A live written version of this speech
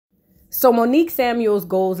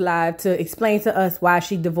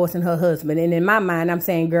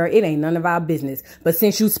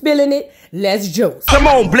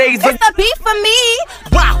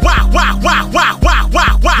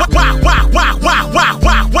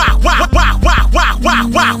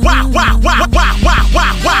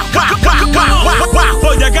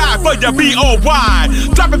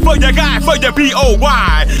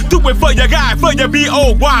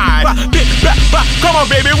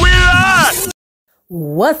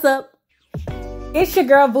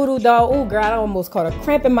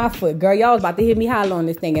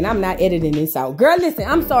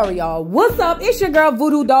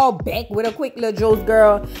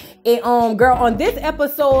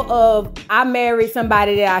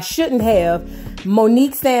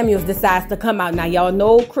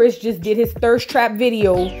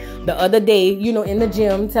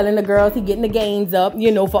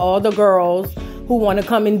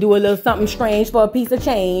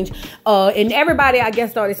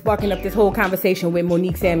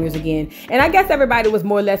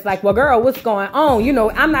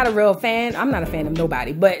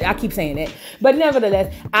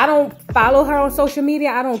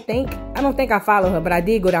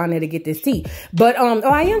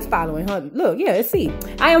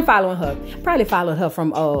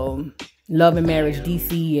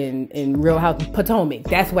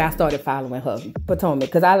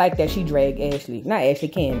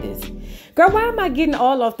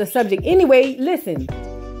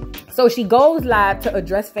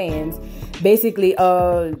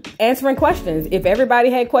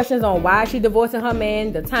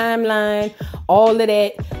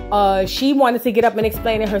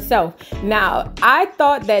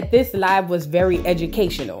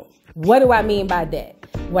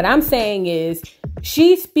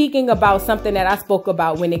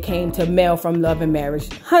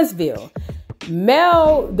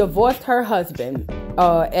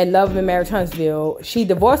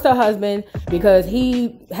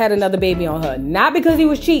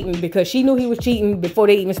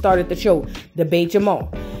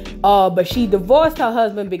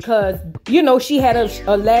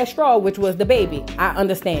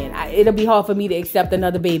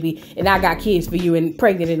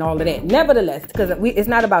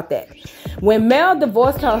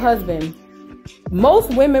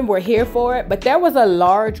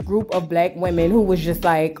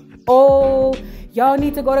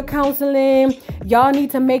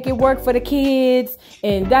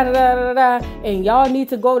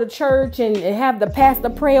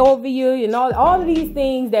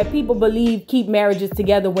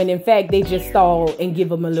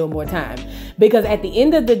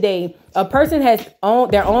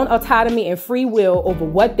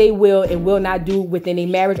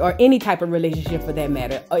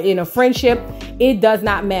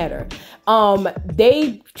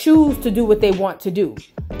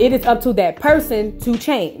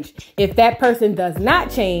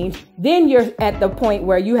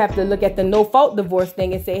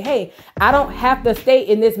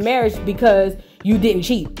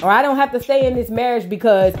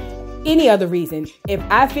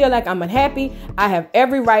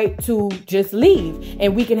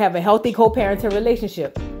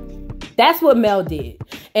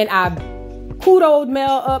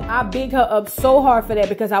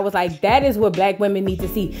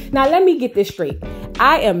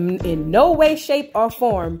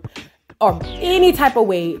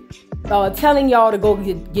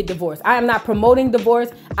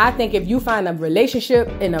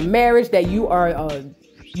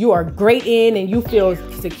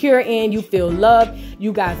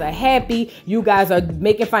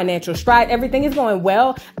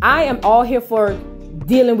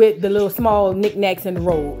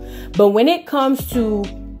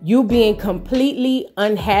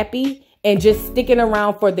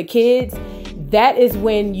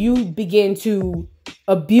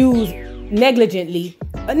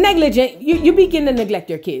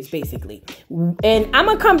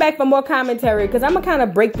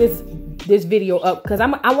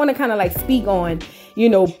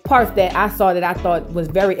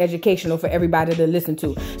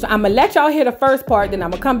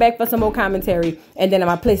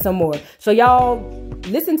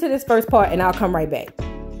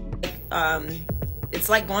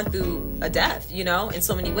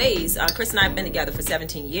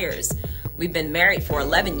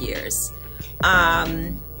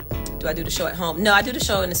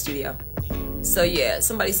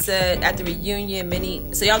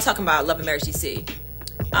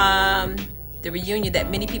the reunion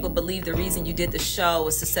that many people believe the reason you did the show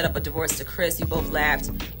was to set up a divorce to Chris. You both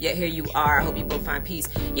laughed, yet here you are. I hope you both find peace.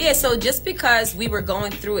 Yeah, so just because we were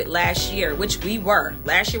going through it last year, which we were,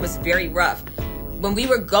 last year was very rough. When we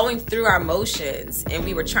were going through our motions and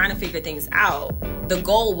we were trying to figure things out, the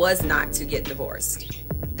goal was not to get divorced.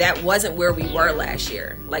 That wasn't where we were last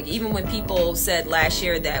year. Like, even when people said last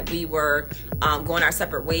year that we were going our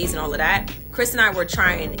separate ways and all of that, Chris and I were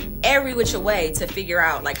trying every which way to figure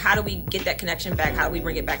out, like, how do we get that connection back? How do we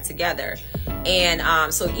bring it back together?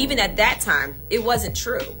 And so even at that time, it wasn't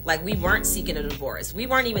true. Like, we weren't seeking a divorce. We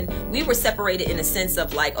were separated in a sense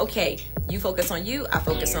of like, okay, you focus on you, I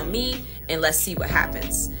focus on me, and let's see what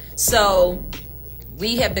happens. So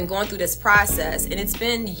we have been going through this process, and it's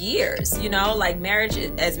been years, you know, like marriage,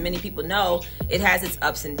 as many people know, it has its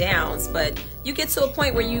ups and downs, but you get to a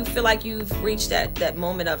point where you feel like you've reached that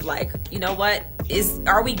moment of like, you know what,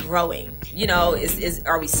 are we growing? You know,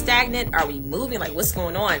 are we stagnant? Are we moving? Like, what's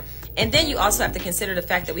going on? And then you also have to consider the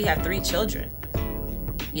fact that we have 3 children,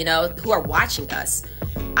 you know, who are watching us.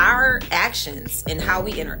 Our actions and how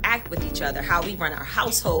we interact with each other, how we run our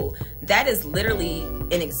household, that is literally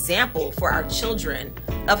an example for our children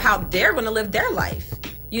of how they're going to live their life,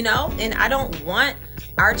 you know? And I don't want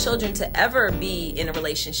our children to ever be in a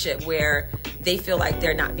relationship where they feel like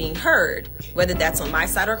they're not being heard, whether that's on my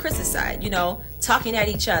side or Chris's side, you know, talking at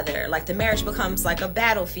each other, like the marriage becomes like a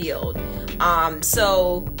battlefield.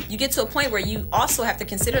 So you get to a point where you also have to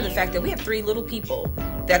consider the fact that we have 3 little people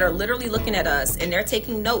that are literally looking at us, and they're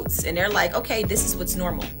taking notes, and they're like, okay, this is what's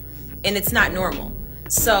normal, and it's not normal.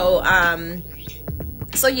 So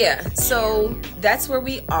yeah, so that's where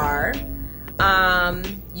we are.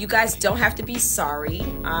 You guys don't have to be sorry.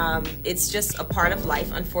 It's just a part of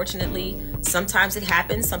life. Unfortunately, sometimes it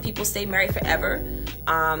happens. Some people stay married forever.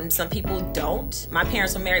 Some people don't. My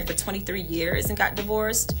parents were married for 23 years and got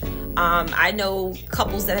divorced. I know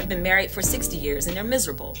couples that have been married for 60 years and they're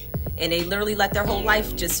miserable, and they literally let their whole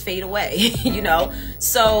life just fade away, you know?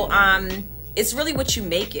 So, it's really what you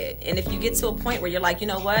make it. And if you get to a point where you're like, you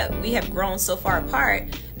know what, we have grown so far apart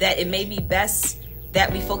that it may be best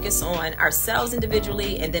that we focus on ourselves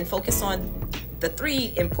individually and then focus on the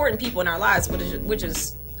 3 important people in our lives, which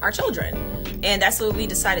is our children. And that's what we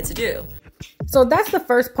decided to do. So that's the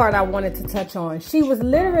first part I wanted to touch on. She was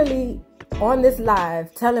literally on this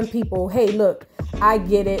live telling people, hey, look, I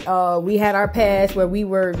get it. We had our past where we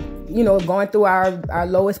were, you know, going through our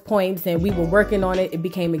lowest points, and we were working on it. It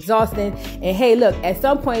became exhausting. And hey, look, at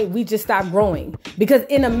some point we just stopped growing, because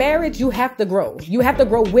in a marriage, you have to grow. You have to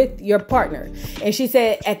grow with your partner. And she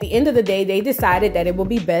said at the end of the day, they decided that it would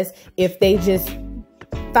be best if they just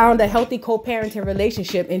found a healthy co-parenting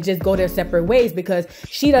relationship and just go their separate ways, because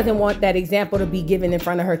she doesn't want that example to be given in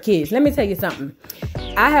front of her kids. Let me tell you something.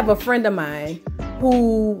 I have a friend of mine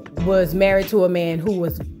who was married to a man who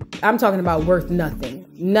was, I'm talking about, worth nothing.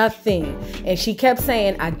 And she kept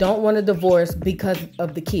saying, I don't want a divorce because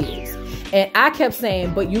of the kids. And I kept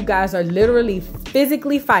saying, but you guys are literally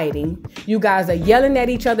physically fighting. You guys are yelling at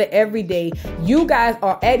each other every day. You guys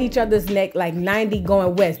are at each other's neck like 90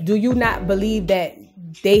 going west. Do you not believe that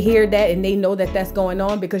they hear that and they know that that's going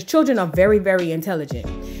on? Because children are very, very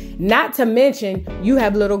intelligent. Not to mention, you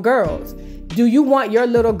have little girls. Do you want your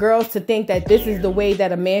little girls to think that this is the way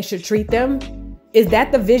that a man should treat them? Is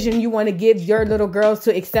that the vision you want to give your little girls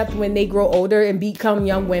to accept when they grow older and become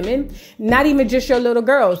young women? Not even just your little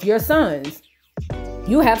girls, your sons.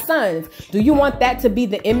 You have sons. Do you want that to be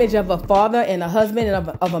the image of a father and a husband and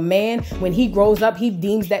of a man? When he grows up, he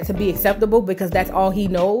deems that to be acceptable because that's all he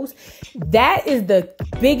knows. That is the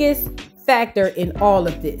biggest factor in all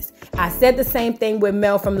of this. I said the same thing with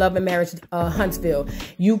Mel from Love and Marriage Huntsville.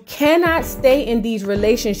 You cannot stay in these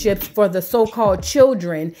relationships for the so-called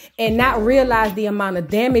children and not realize the amount of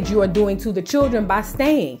damage you are doing to the children by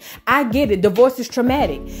staying. I get it. Divorce is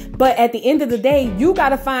traumatic. But at the end of the day, you got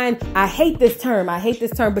to find, I hate this term,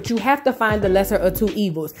 but you have to find the lesser of 2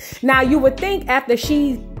 evils. Now, you would think after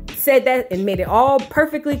she said that and made it all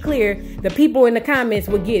perfectly clear, the people in the comments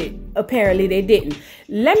would get it. Apparently they didn't.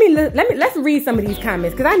 Let's read some of these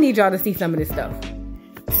comments, because I need y'all to see some of this stuff.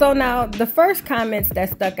 So now the first comments that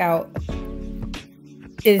stuck out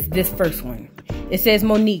is this first one. It says,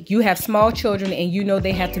 Monique, you have small children and you know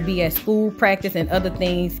they have to be at school, practice, and other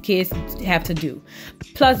things kids have to do.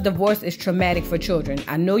 Plus, divorce is traumatic for children.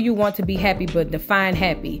 I know you want to be happy, but define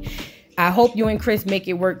happy. I hope you and Chris make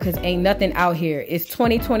it work, because ain't nothing out here. It's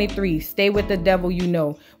 2023. Stay with the devil you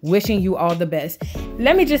know. Wishing you all the best.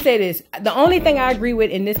 Let me just say this. The only thing I agree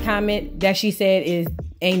with in this comment that she said is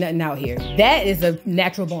ain't nothing out here. That is a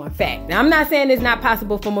natural born fact. Now, I'm not saying it's not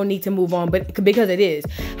possible for Monique to move on, but because it is.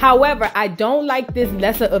 However, I don't like this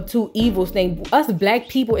lesser of two evils thing. Us black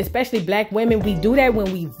people, especially black women, we do that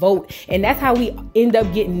when we vote, and that's how we end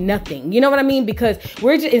up getting nothing. You know what I mean? Because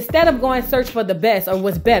we're just, instead of going search for the best or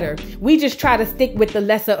what's better, we just try to stick with the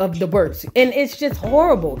lesser of the worst, and it's just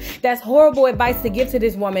horrible. That's horrible advice to give to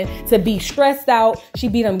this woman, to be stressed out. She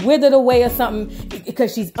be done withered away or something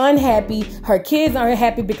because she's unhappy. Her kids aren't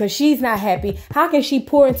happy because she's not happy. How can she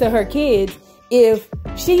pour into her kids if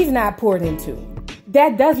she's not poured into?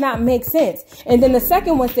 That does not make sense. And then the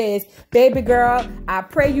second one says, baby girl, I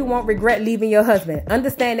pray you won't regret leaving your husband.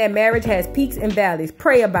 Understand that marriage has peaks and valleys.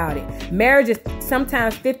 Pray about it. Marriage is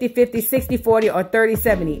sometimes 50-50, 60-40, or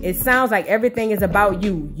 30-70. It sounds like everything is about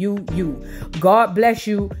you. God bless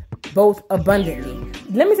you both abundantly.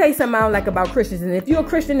 Let me tell you something I don't like about Christians. And if you're a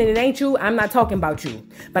Christian and it ain't you, I'm not talking about you.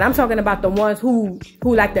 But I'm talking about the ones who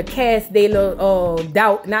like to cast their little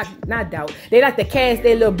doubt, not doubt. They like to cast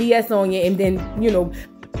their little BS on you and then, you know,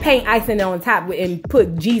 paint icing on top and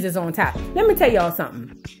put Jesus on top. Let me tell y'all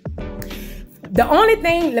something. The only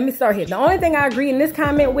thing, let me start here. The only thing I agree in this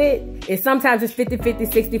comment with is sometimes it's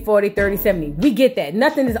 50-50, 60-40, 30-70. We get that.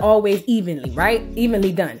 Nothing is always evenly, right?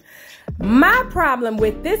 Evenly done. My problem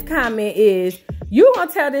with this comment is you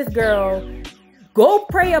gonna tell this girl, go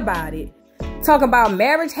pray about it. Talk about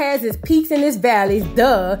marriage has its peaks and its valleys,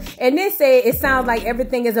 duh. And then say it sounds like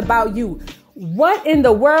everything is about you. What in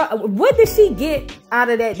the world? What did she get out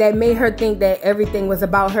of that made her think that everything was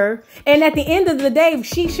about her? And at the end of the day,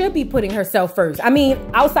 she should be putting herself first. I mean,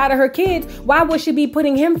 outside of her kids, why would she be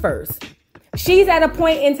putting him first? She's at a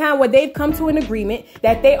point in time where they've come to an agreement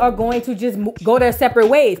that they are going to just go their separate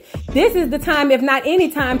ways. This is the time, if not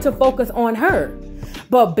any time, to focus on her.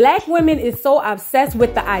 But black women is so obsessed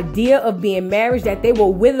with the idea of being married that they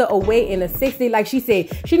will wither away in a 60. Like she said,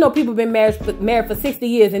 she know people been married for 60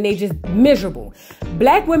 years and they just miserable.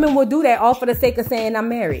 Black women will do that all for the sake of saying I'm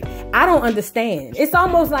married. I don't understand. It's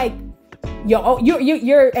almost like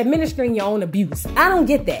you're administering your own abuse. I don't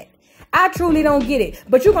get that. I truly don't get it.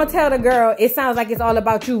 But you're going to tell the girl, it sounds like it's all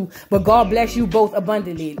about you, but God bless you both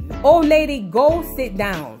abundantly. Old lady, go sit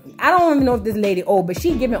down. I don't even know if this lady old, but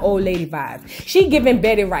she giving old lady vibes. She giving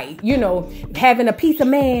Betty Wright. You know, having a piece of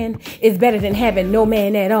man is better than having no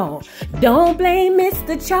man at all. Don't blame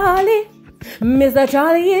Mr. Charlie. Mr.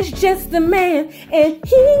 Charlie is just a man, and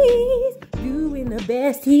he's doing the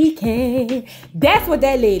best he can. That's what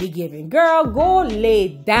that lady giving. Girl, go lay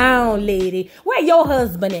down, lady. Where your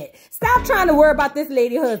husband at? Stop trying to worry about this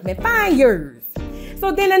lady husband. Find yours.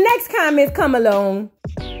 So then the next comments come along,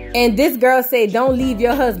 and this girl say, don't leave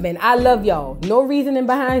your husband. I love y'all. No reasoning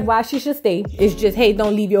behind why she should stay. It's just, hey,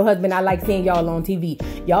 don't leave your husband. I like seeing y'all on TV.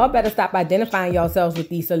 Y'all better stop identifying yourselves with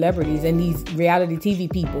these celebrities and these reality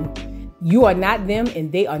TV people. You are not them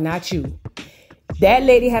and they are not you. That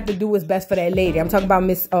lady have to do what's best for that lady. I'm talking about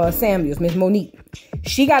Miss Samuels, Miss Monique.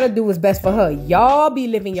 She got to do what's best for her. Y'all be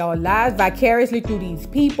living y'all lives vicariously through these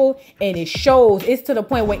people, and it shows. It's to the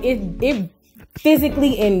point where it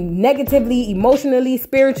physically and negatively, emotionally,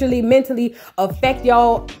 spiritually, mentally affect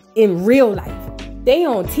y'all in real life. They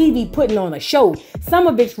on TV putting on a show. Some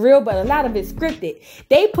of it's real, but a lot of it's scripted.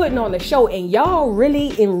 They putting on a show, and y'all really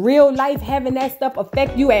in real life having that stuff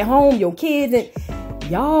affect you at home, your kids, and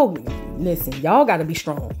y'all, listen, y'all got to be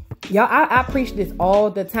strong. Y'all, I preach this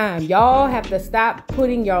all the time. Y'all have to stop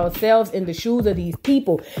putting yourselves in the shoes of these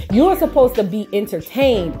people. You're supposed to be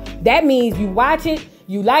entertained. That means you watch it,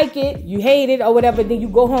 you like it, you hate it, or whatever, then you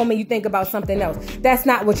go home and you think about something else. That's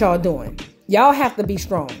not what y'all doing. Y'all have to be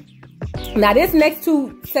strong. Now, this next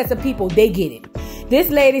two sets of people, they get it. This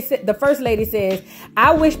lady, the first lady says,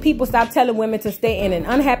 I wish people stop telling women to stay in an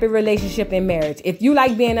unhappy relationship and marriage. If you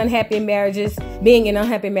like being in unhappy marriages,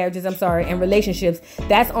 and relationships,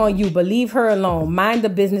 that's on you. But leave her alone. Mind the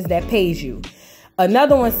business that pays you.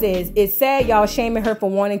 Another one says, it's sad y'all shaming her for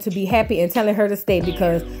wanting to be happy and telling her to stay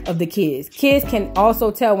because of the kids. Kids can also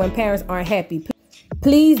tell when parents aren't happy.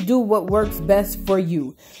 Please do what works best for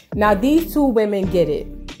you. Now, these two women get it.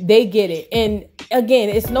 They get it. And again,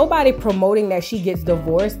 it's nobody promoting that she gets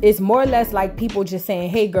divorced. It's more or less like people just saying,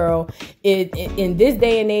 hey, girl, in this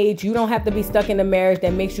day and age, you don't have to be stuck in a marriage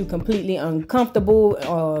that makes you completely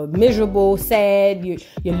uncomfortable, miserable, sad. You're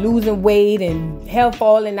losing weight and hair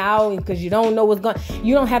falling out because you don't know what's going on.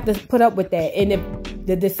 You don't have to put up with that. And if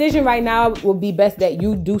the decision right now would be best that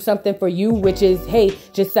you do something for you, which is, hey,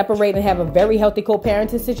 just separate and have a very healthy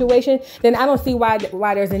co-parenting situation, then I don't see why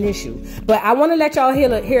there's an issue. But I want to let y'all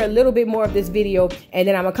hear a little bit more of this video, and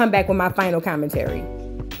then I'm going to come back with my final commentary.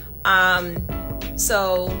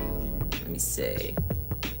 So, let me see.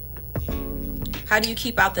 How do you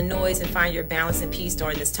keep out the noise and find your balance and peace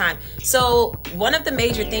during this time? So one of the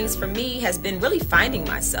major things for me has been really finding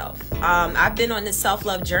myself. I've been on this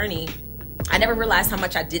self-love journey. I never realized how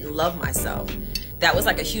much I didn't love myself. That was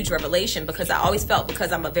like a huge revelation, because I always felt,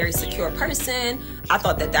 because I'm a very secure person, I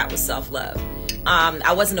thought that that was self-love.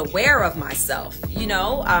 I wasn't aware of myself, you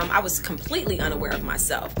know. I was completely unaware of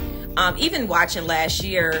myself. Even watching last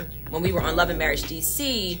year when we were on Love and Marriage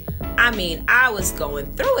DC, I mean, I was going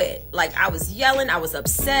through it. Like, I was yelling, I was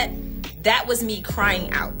upset. That was me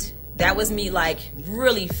crying out. That was me like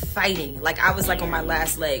really fighting. Like, I was like on my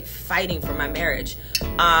last leg fighting for my marriage,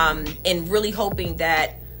 and really hoping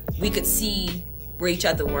that we could see where each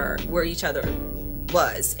other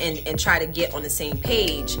was, and try to get on the same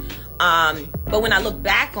page. But when I look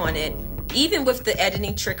back on it, even with the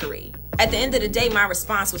editing trickery, at the end of the day, my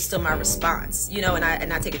response was still my response, you know,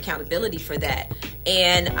 and I take accountability for that.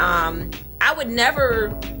 And I wouldn't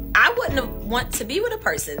want to be with a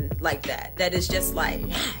person like that. That is just like,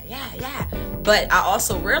 yeah. But I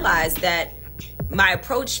also realized that my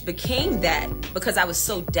approach became that because I was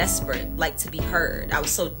so desperate, like, to be heard. I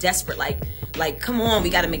was so desperate, like, come on,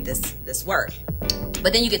 we got to make this work.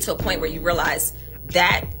 But then you get to a point where you realize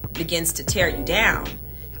that begins to tear you down,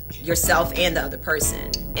 yourself and the other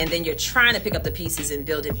person. And then you're trying to pick up the pieces and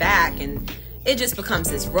build it back, and it just becomes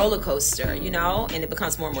this roller coaster, you know, and it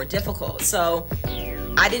becomes more and more difficult. So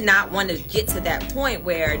I did not want to get to that point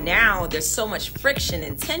where now there's so much friction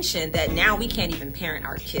and tension that now we can't even parent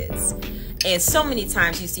our kids. And so many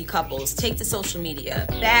times you see couples take to social media,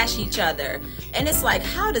 bash each other, and it's like,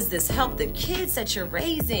 how does this help the kids that you're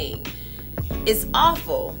raising? It's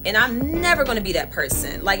awful, and I'm never going to be that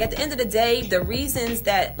person. Like, at the end of the day, the reasons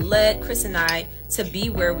that led Chris and I to be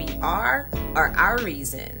where we are our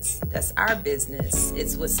reasons. That's our business.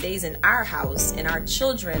 It's what stays in our house, and our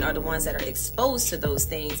children are the ones that are exposed to those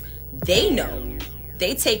things. They know.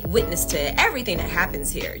 They take witness to everything that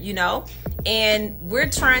happens here, you know? And we're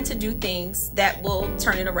trying to do things that will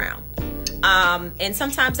turn it around. And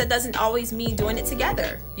sometimes that doesn't always mean doing it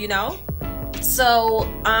together, you know? So,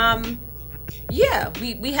 yeah,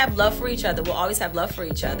 we have love for each other. We'll always have love for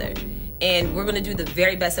each other. And we're going to do the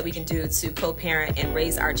very best that we can do to co-parent and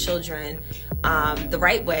raise our children the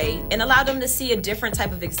right way, and allow them to see a different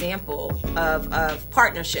type of example of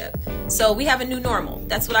partnership. So we have a new normal.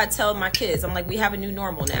 That's what I tell my kids. I'm like, we have a new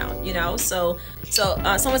normal now, you know? So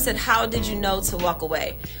someone said, how did you know to walk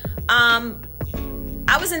away?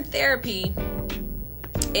 I was in therapy,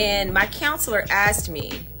 and my counselor asked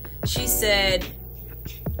me, she said,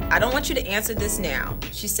 I don't want you to answer this now.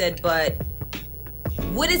 She said, but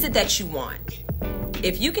what is it that you want?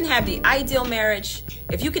 If you can have the ideal marriage,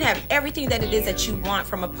 if you can have everything that it is that you want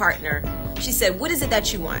from a partner, she said, what is it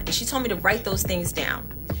that you want? And she told me to write those things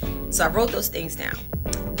down. So I wrote those things down.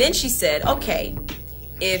 Then she said, okay,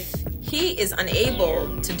 if he is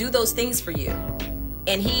unable to do those things for you,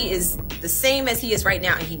 and he is the same as he is right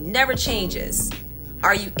now, and he never changes,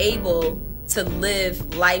 are you able to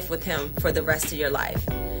live life with him for the rest of your life?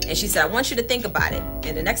 And she said, I want you to think about it.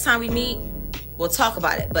 And the next time we meet, we'll talk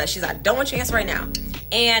about it. But she's like, I don't want you to answer right now.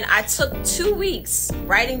 And I took 2 weeks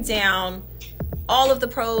writing down all of the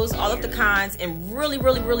pros, all of the cons, and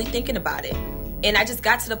really thinking about it. And I just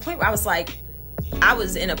got to the point where I was like, I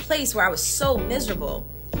was in a place where I was so miserable.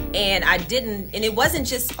 And it wasn't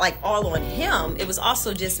just like all on him. It was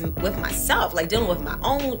also just with myself, like dealing with my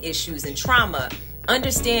own issues and trauma,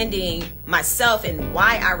 understanding myself and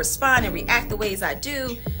why I respond and react the ways I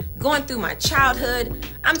do, going through my childhood.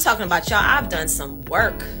 I'm talking about, y'all, I've done some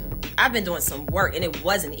work. I've been doing some work, and it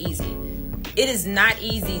wasn't easy. It is not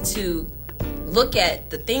easy to look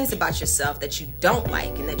at the things about yourself that you don't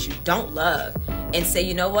like and that you don't love and say,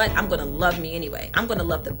 you know what, I'm going to love me anyway. I'm going to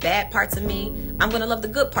love the bad parts of me. I'm going to love the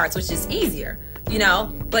good parts, which is easier, you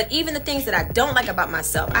know? But even the things that I don't like about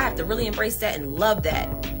myself, I have to really embrace that and love that.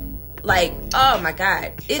 Like, oh my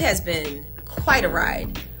God, it has been quite a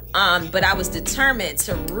ride. But I was determined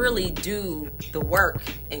to really do the work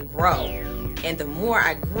and grow. And the more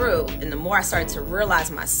I grew, and the more I started to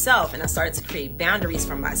realize myself, and I started to create boundaries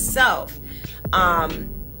for myself,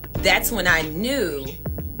 that's when I knew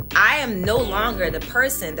I am no longer the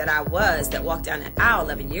person that I was that walked down the aisle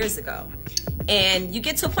 11 years ago. And you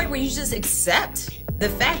get to a point where you just accept the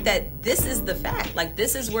fact that this is the fact, like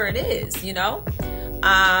this is where it is, you know?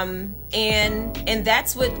 And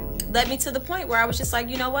that's what led me to the point where I was just like,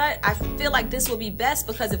 you know what? I feel like this will be best,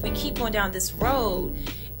 because if we keep going down this road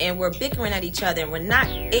and we're bickering at each other and we're not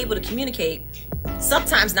able to communicate,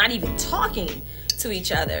 sometimes not even talking to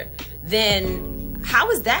each other, then how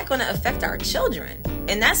is that going to affect our children?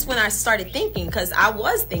 And that's when I started thinking, because I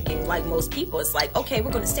was thinking like most people, it's like, okay,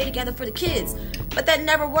 we're going to stay together for the kids. But that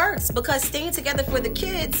never works, because staying together for the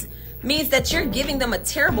kids means that you're giving them a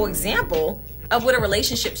terrible example of what a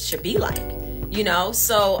relationship should be like, you know?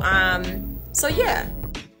 So yeah.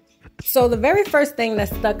 So the very first thing that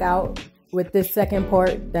stuck out with this second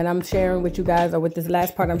part that I'm sharing with you guys, or with this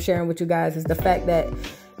last part I'm sharing with you guys, is the fact that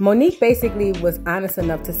Monique basically was honest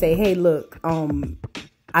enough to say, hey, look,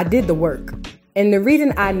 I did the work. And the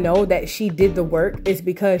reason I know that she did the work is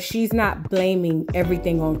because she's not blaming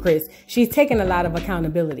everything on Chris. She's taking a lot of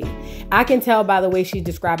accountability. I can tell by the way she's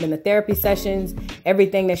describing the therapy sessions,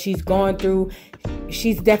 everything that she's gone through.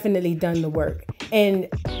 She's definitely done the work. And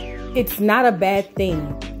it's not a bad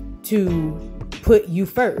thing to put you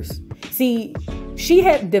first. See, she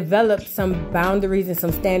had developed some boundaries and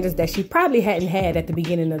some standards that she probably hadn't had at the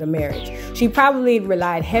beginning of the marriage. She probably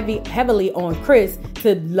relied heavily on Chris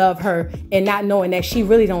to love her, and not knowing that she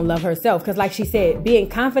really don't love herself. Because like she said, being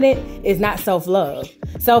confident is not self-love.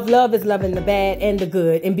 Self-love is loving the bad and the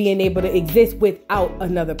good and being able to exist without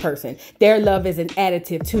another person. Their love is an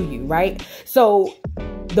additive to you, right? So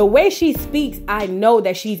the way she speaks, I know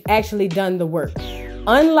that she's actually done the work.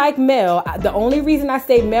 Unlike Mel, the only reason I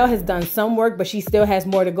say Mel has done some work, but she still has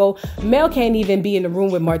more to go. Mel can't even be in the room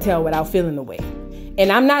with Martell without feeling the way.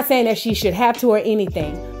 And I'm not saying that she should have to or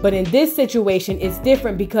anything, but in this situation, it's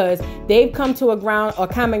different because they've come to a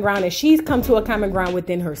common ground, and she's come to a common ground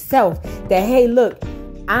within herself that, hey, look,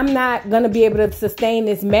 I'm not going to be able to sustain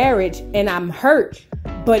this marriage and I'm hurt,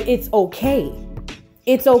 but it's okay.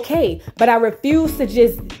 It's okay. But I refuse to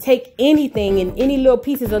just take anything and any little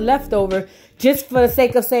pieces of leftover just for the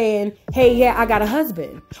sake of saying, hey, yeah, I got a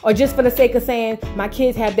husband. Or just for the sake of saying my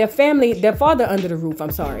kids have their family, their father under the roof.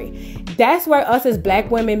 I'm sorry. That's where us as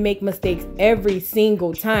black women make mistakes every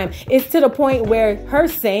single time. It's to the point where her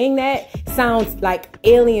saying that sounds like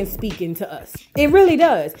alien speaking to us. It really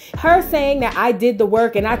does. Her saying that I did the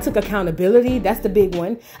work and I took accountability. That's the big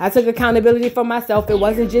one. I took accountability for myself. It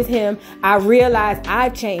wasn't just him. I realized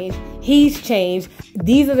I've changed. He's changed.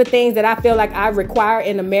 These are the things that I feel like I require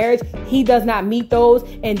in a marriage. He does not meet those,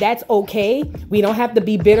 and that's okay. We don't have to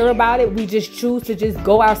be bitter about it. We just choose to just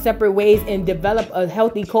go our separate ways and develop a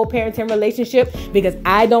healthy co-parenting relationship, because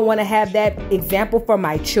I don't want to have that example for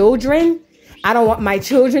my children. I don't want my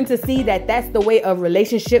children to see that that's the way a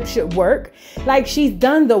relationship should work. Like, she's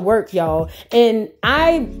done the work, y'all. And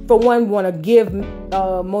I, for one, want to give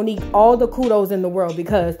Monique all the kudos in the world,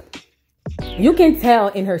 because you can tell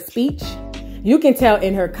in her speech, you can tell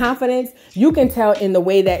in her confidence, you can tell in the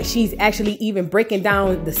way that she's actually even breaking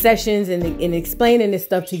down the sessions and explaining this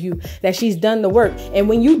stuff to you, that she's done the work. And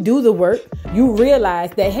when you do the work, you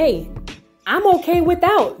realize that, hey, I'm okay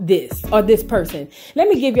without this or this person. Let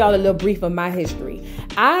me give y'all a little brief of my history.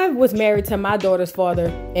 I was married to my daughter's father,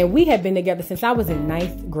 and we had been together since I was in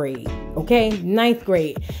 9th grade. Okay, 9th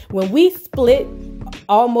grade. When we split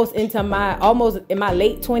almost in my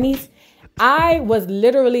late 20s, I was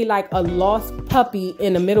literally like a lost puppy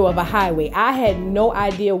in the middle of a highway. I had no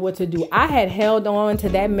idea what to do. I had held on to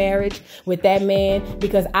that marriage with that man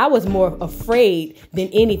because I was more afraid than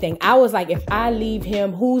anything. I was like, if I leave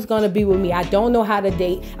him, who's going to be with me? I don't know how to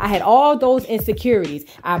date. I had all those insecurities.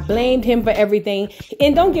 I blamed him for everything.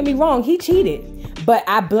 And don't get me wrong, he cheated. But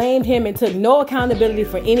I blamed him and took no accountability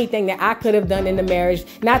for anything that I could have done in the marriage.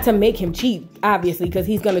 Not to make him cheat, obviously, because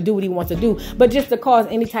he's going to do what he wants to do, but just to cause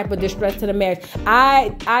any type of distress to the marriage.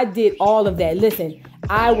 I did all of that. Listen,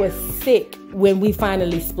 I was sick when we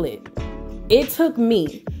finally split. It took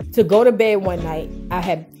me to go to bed one night. I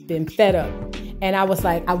had been fed up. And I was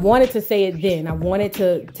like, I wanted to say it then. I wanted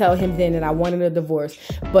to tell him then that I wanted a divorce.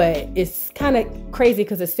 But it's kind of crazy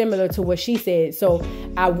because it's similar to what she said. So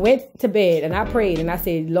I went to bed and I prayed and I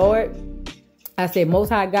said, Lord, I said, Most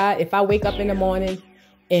High God, if I wake up in the morning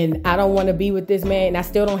and I don't want to be with this man, and I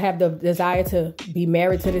still don't have the desire to be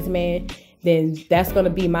married to this man, then that's going to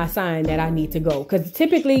be my sign that I need to go. Because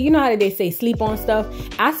typically, you know how they say sleep on stuff?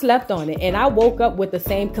 I slept on it, and I woke up with the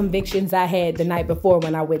same convictions I had the night before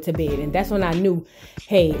when I went to bed. And that's when I knew,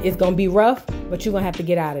 hey, it's going to be rough, but you're going to have to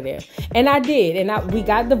get out of there. And I did. And we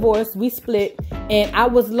got divorced. We split. And I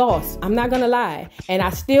was lost. I'm not going to lie. And I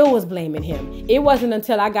still was blaming him. It wasn't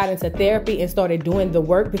until I got into therapy and started doing the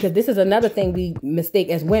work, because this is another thing we mistake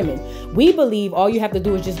as women. We believe all you have to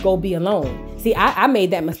do is just go be alone. See, I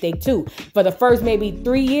made that mistake too. For the first maybe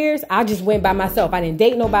 3 years, I just went by myself. I didn't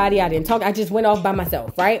date nobody. I didn't talk. I just went off by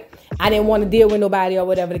myself, right? I didn't want to deal with nobody or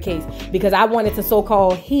whatever the case, because I wanted to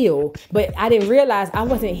so-called heal. But I didn't realize I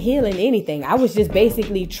wasn't healing anything. I was just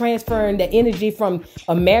basically transferring the energy from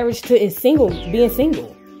a marriage to being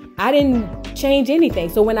single. I didn't change anything.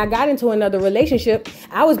 So when I got into another relationship,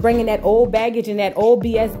 I was bringing that old baggage and that old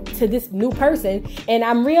BS to this new person. And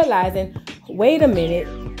I'm realizing, wait a minute,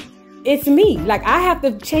 it's me. Like, I have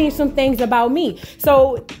to change some things about me.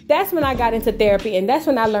 So that's when I got into therapy, and that's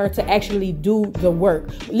when I learned to actually do the work.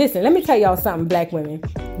 Listen, let me tell y'all something, black women.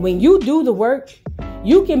 When you do the work,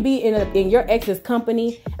 you can be in your ex's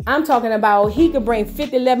company. I'm talking about he could bring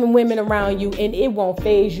 50, 11 women around you and it won't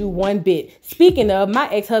faze you one bit. Speaking of, my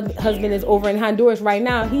ex-husband is over in Honduras right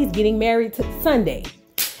now. He's getting married Sunday.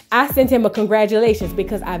 I sent him a congratulations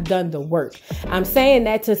because I've done the work. I'm saying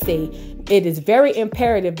that to say it is very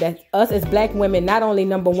imperative that us as black women not only,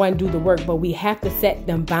 number one, do the work, but we have to set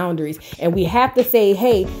them boundaries. And we have to say,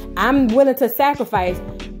 hey, I'm willing to sacrifice.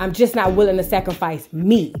 I'm just not willing to sacrifice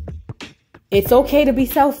me. It's okay to be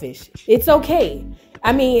selfish. It's okay.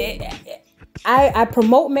 I mean, I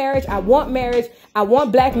promote marriage. I want marriage. I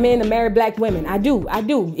want black men to marry black women. I do.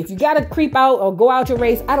 If you got to creep out or go out your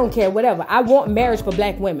race, I don't care, whatever. I want marriage for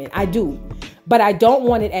black women. I do. But I don't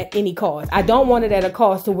want it at any cost. I don't want it at a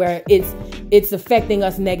cost to where it's affecting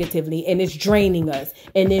us negatively and it's draining us.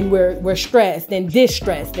 And then we're stressed and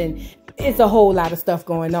distressed and it's a whole lot of stuff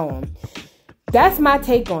going on. That's my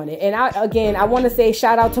take on it. And I want to say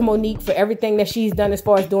shout out to Monique for everything that she's done as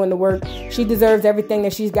far as doing the work. She deserves everything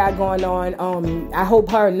that she's got going on. I hope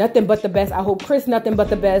her nothing but the best. I hope Chris nothing but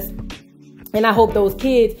the best. And I hope those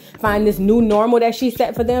kids find this new normal that she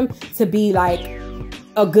set for them to be like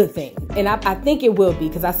a good thing. And I think it will be,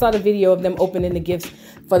 because I saw the video of them opening the gifts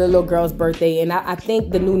for the little girl's birthday. And I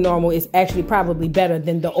think the new normal is actually probably better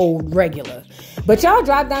than the old regular. But y'all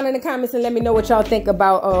drop down in the comments and let me know what y'all think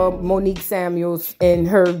about Monique Samuels and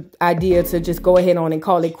her idea to just go ahead on and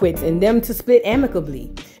call it quits and them to split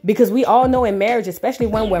amicably. Because we all know in marriage, especially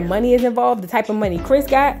one where money is involved, the type of money Chris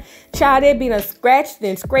got, child, they be done scratched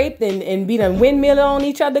and scraped and be done windmill on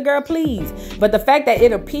each other, girl, please. But the fact that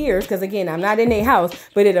it appears, because again, I'm not in their house,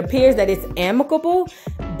 but it appears that it's amicable,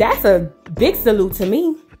 that's a big salute to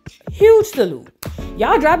me. Huge salute.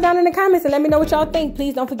 Y'all drop down in the comments and let me know what y'all think.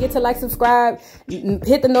 Please don't forget to like, subscribe,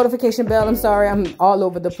 hit the notification bell. I'm sorry, I'm all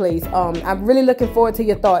over the place. I'm really looking forward to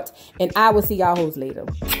your thoughts, and I will see y'all hoes later.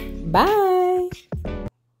 Bye.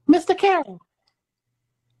 Mr. Carroll,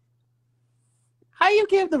 how you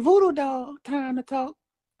give the voodoo doll time to talk?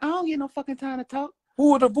 I don't get no fucking time to talk.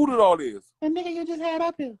 Who the voodoo doll is? The nigga you just had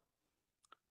up here.